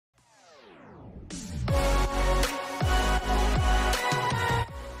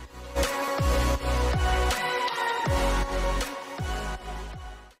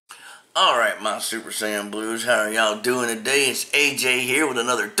my Super Saiyan Blues? How are y'all doing today? It's AJ here with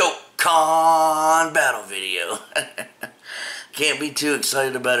another Dokkan battle video. Can't be too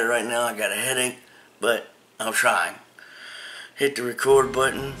excited about it right now. I got a headache, but I'm trying. Hit the record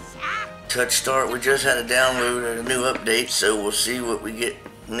button, touch start. We just had a download and a new update, so we'll see what we get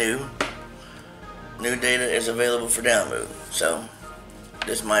new. New data is available for download, so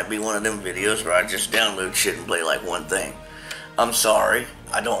this might be one of them videos where I just download shit and play like one thing. I'm sorry,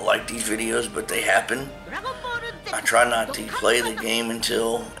 I don't like these videos, but they happen. I try not to play the game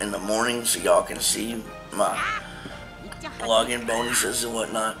until in the morning so y'all can see my login bonuses and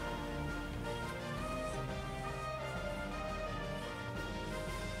whatnot.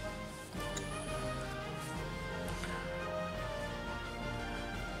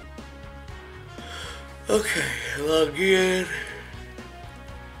 Okay, log in.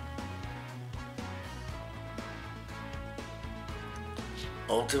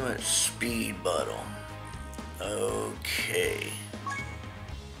 Ultimate speed bottle. Okay.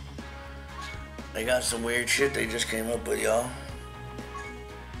 They got some weird shit they just came up with, y'all.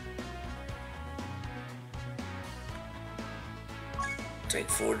 Take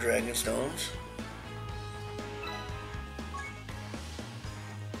 4 dragon stones.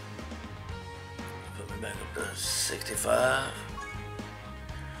 Put me back up to 65.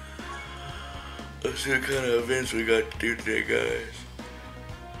 Let's see what kind of events we got to do today, guys.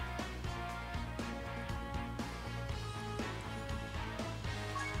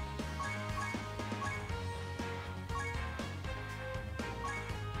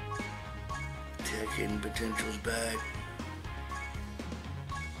 Hidden potential's back.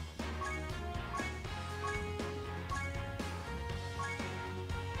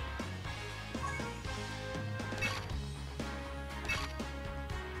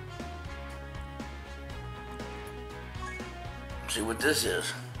 See what this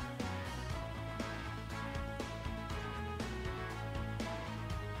is.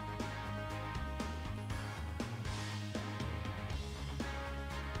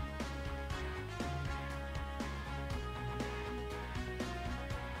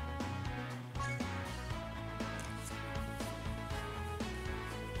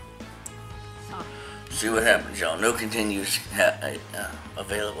 See what happens, y'all. No continues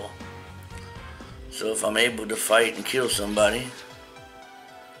available. So if I'm able to fight and kill somebody,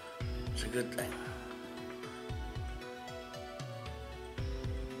 it's a good thing.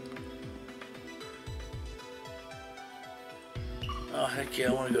 Oh, heck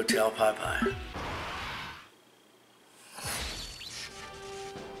yeah, I want to go tell Pai Pai.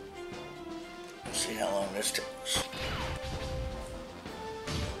 Let's see how long this takes.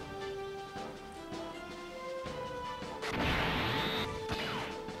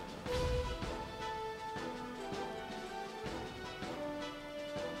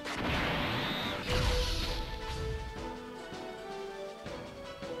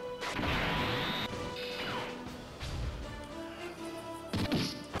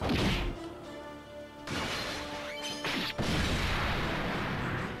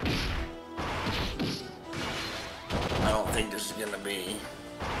 I don't think this is gonna be.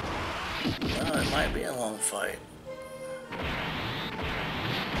 Well, it might be a long fight.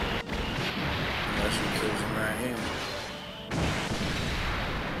 Unless he kills him right here.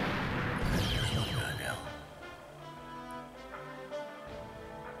 Okay, there's one guy now.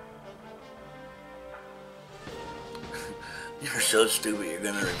 You're so stupid, you're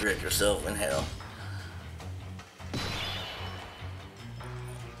gonna regret yourself in hell.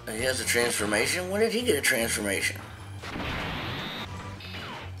 He has a transformation? When did he get a transformation?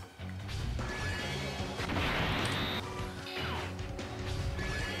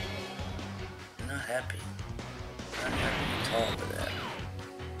 I'm not happy. I'm not happy at all with that.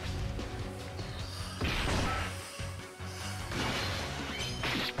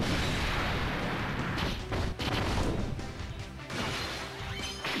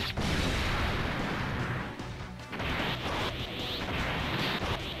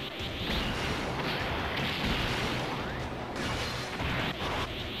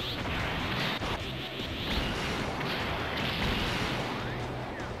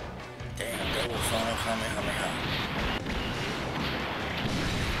 Kamehameha.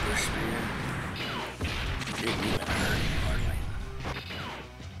 Bush spear. Didn't even hurt hardly.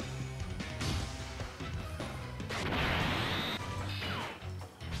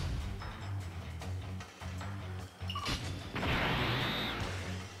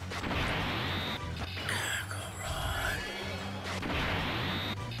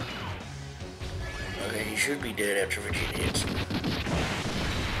 Okay, he should be dead after Vegeta hits him.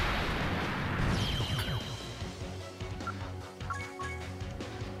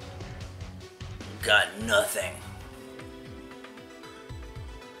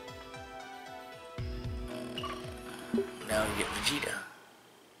 Now we get Vegeta.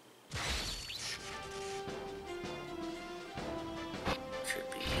 Should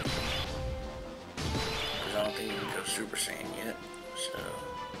be. Because I don't think we can go Super Saiyan yet. So.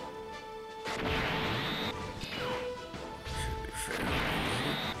 Should be fairly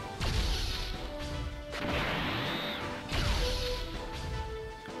easy.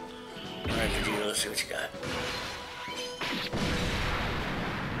 Alright, Vegeta, let's see what you got.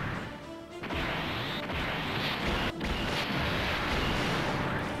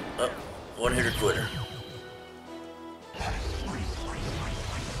 Oh, one hitter quitter.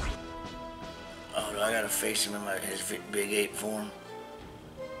 Oh, do I gotta face him in his big ape form?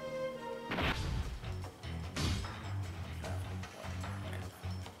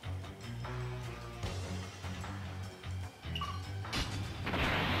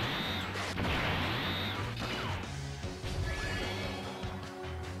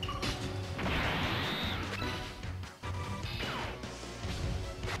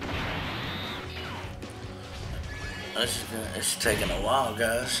 It's taking a while,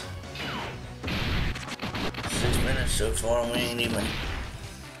 guys. 6 minutes so far, we ain't even.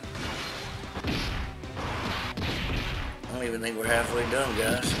 I don't even think we're halfway done,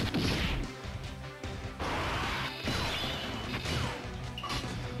 guys.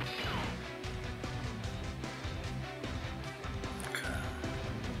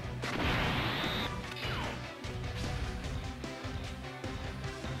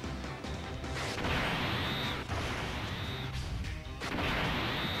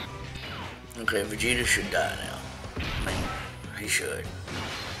 Okay, Vegeta should die now. I mean, he should.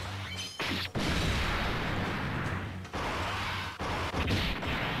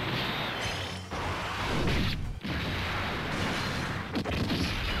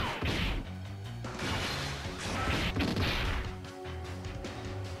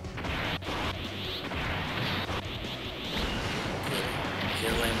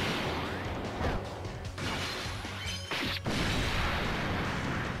 Kill him.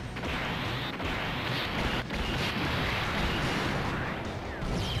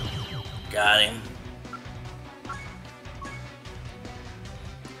 Got him.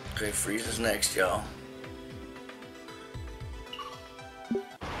 Okay, Frieza's next, y'all. And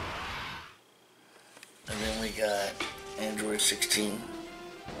then we got Android 16.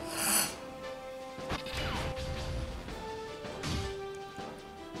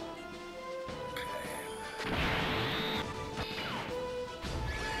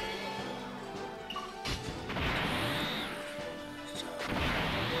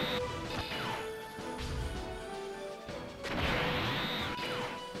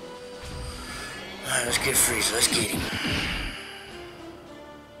 Alright, let's get Frieza, let's get him.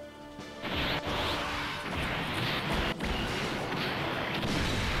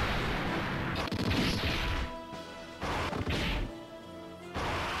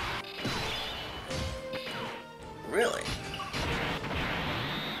 Really?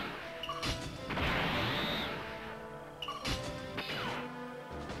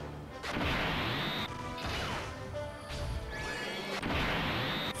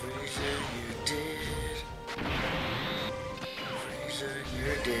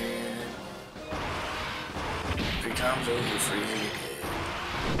 You're dead. 3 times over, Frieza, you're dead.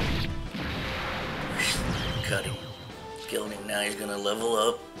 Cut him. Killed him. Now he's gonna level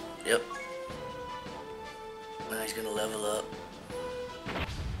up. Yep. Now he's gonna level up.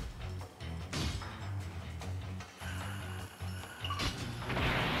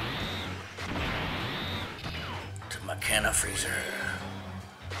 To my Canna Freezer.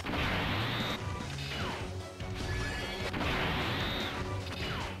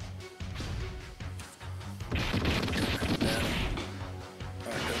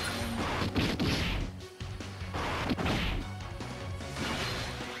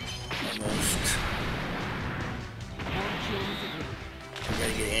 We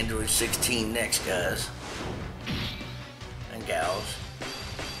gotta get Android 16 next, guys. And gals.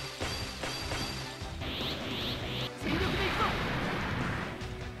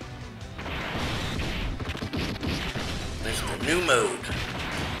 This is the new mode.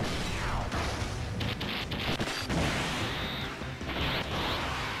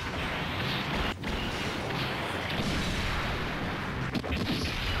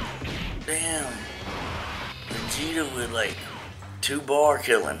 Damn. Vegeta with like 2 bar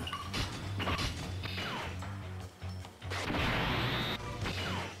killing.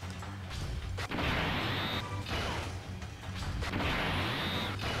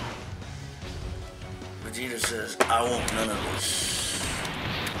 Vegeta says, I want none of this.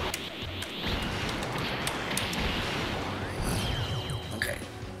 Okay.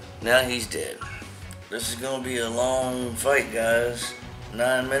 Now he's dead. This is going to be a long fight, guys.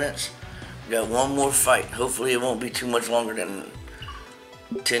 9 minutes. We got one more fight. Hopefully it won't be too much longer than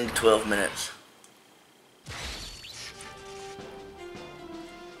 10 to 12 minutes.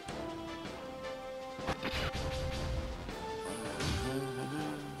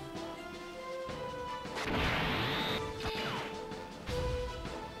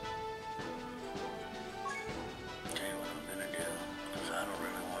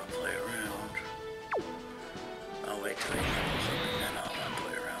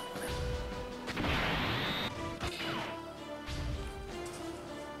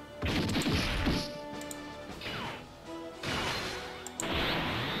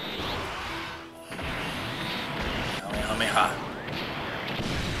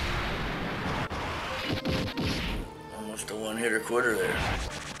 Almost a one-hitter quitter there.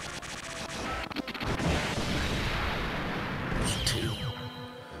 That's 2.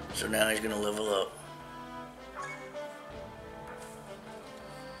 So now he's going to level up.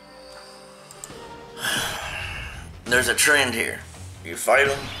 There's a trend here. You fight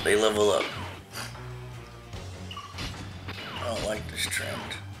them, they level up. I don't like this trend.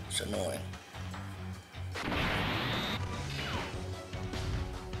 It's annoying.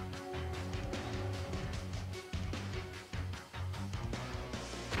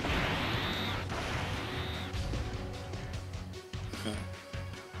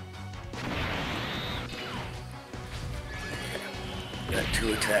 Got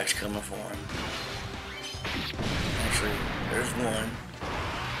 2 attacks coming for him. Actually, there's 1.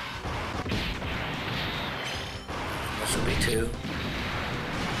 This will be 2.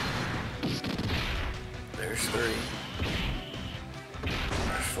 There's 3.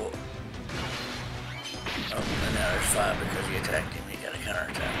 There's 4. Oh, and now there's 5 because he attacked him. He got a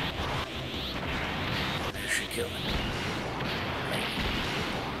counterattack. This should kill him.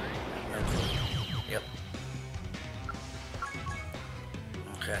 Yep.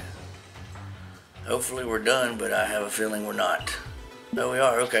 Okay. Hopefully we're done, but I have a feeling we're not. No, we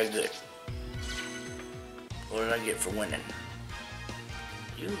are. Okay, good. What did I get for winning?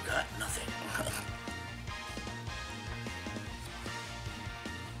 You got nothing.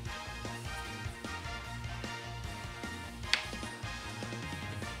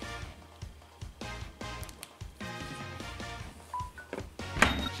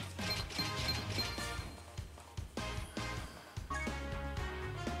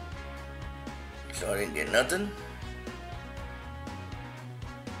 So I didn't get nothing.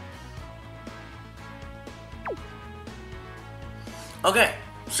 Okay,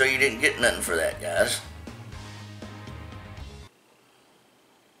 so you didn't get nothing for that, guys.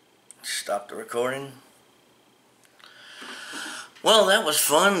 Stop the recording. Well, that was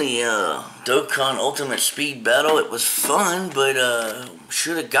fun, the Dokkan Ultimate Speed Battle. It was fun, but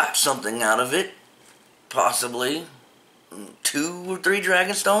should have got something out of it. Possibly. 2 or 3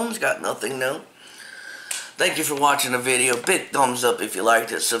 Dragon Stones. Got nothing, no. Thank you for watching the video. Big thumbs up if you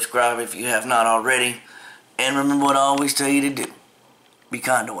liked it. Subscribe if you have not already. And remember what I always tell you to do. Be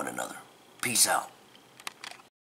kind to one another. Peace out.